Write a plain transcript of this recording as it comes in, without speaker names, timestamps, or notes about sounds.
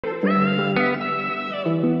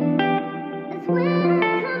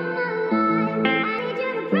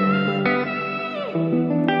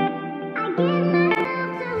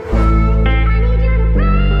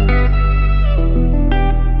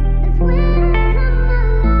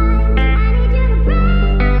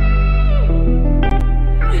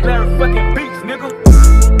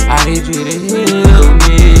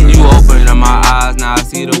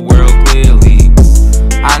see the world clearly.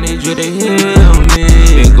 I need you to heal me.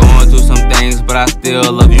 Been going through some things, but I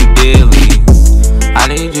still love you dearly.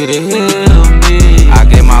 I need you to heal me. I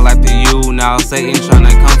gave my life to you, now Satan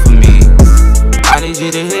tryna come for me. I need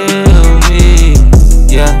you to heal me,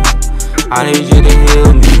 yeah. I need you to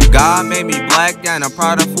heal me. God made me black, yeah, and I'm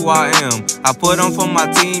proud of who I am. I put on for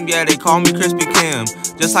my team, yeah, they call me Crispy Kim.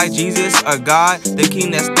 Just like Jesus, a God, the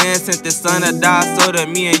king that stands, sent his son to die so that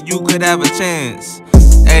me and you could have a chance.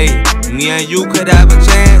 Hey, me and you could have a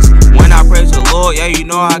chance. When I praise the Lord, yeah, you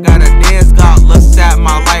know I gotta dance. God looked at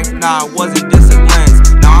my life, now it wasn't just a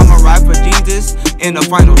glance. Now I'ma ride for Jesus in the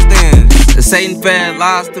final stance. The Satan fed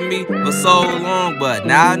lies to me for so long, but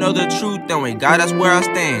now I know the truth, and with God, that's where I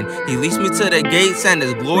stand. He leads me to the gates, and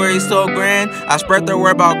his glory is so grand. I spread the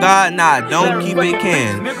word about God, now I don't keep it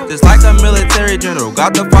can. Just like a military general,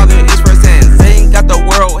 God the Father is firsthand. Satan got the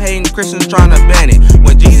world hating Christians trying to ban it.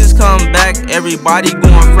 When Jesus come back, everybody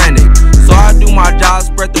going frantic. So I do my job,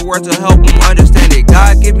 spread the word to help them understand it.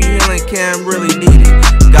 God give me healing, can really need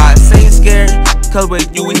it. God ain't scared, cause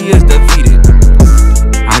with you he is defeated.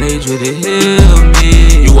 I need you to heal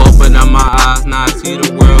me. You open up my eyes, now I see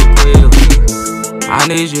the world clearly. I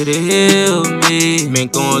need you to heal me. Been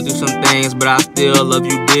going through some things, but I still love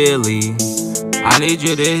you dearly. I need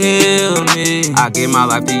you to heal me. I gave my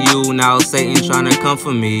life to you, now Satan tryna come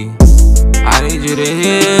for me. I need you to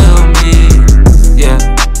heal me, yeah.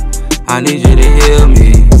 I need you to heal me.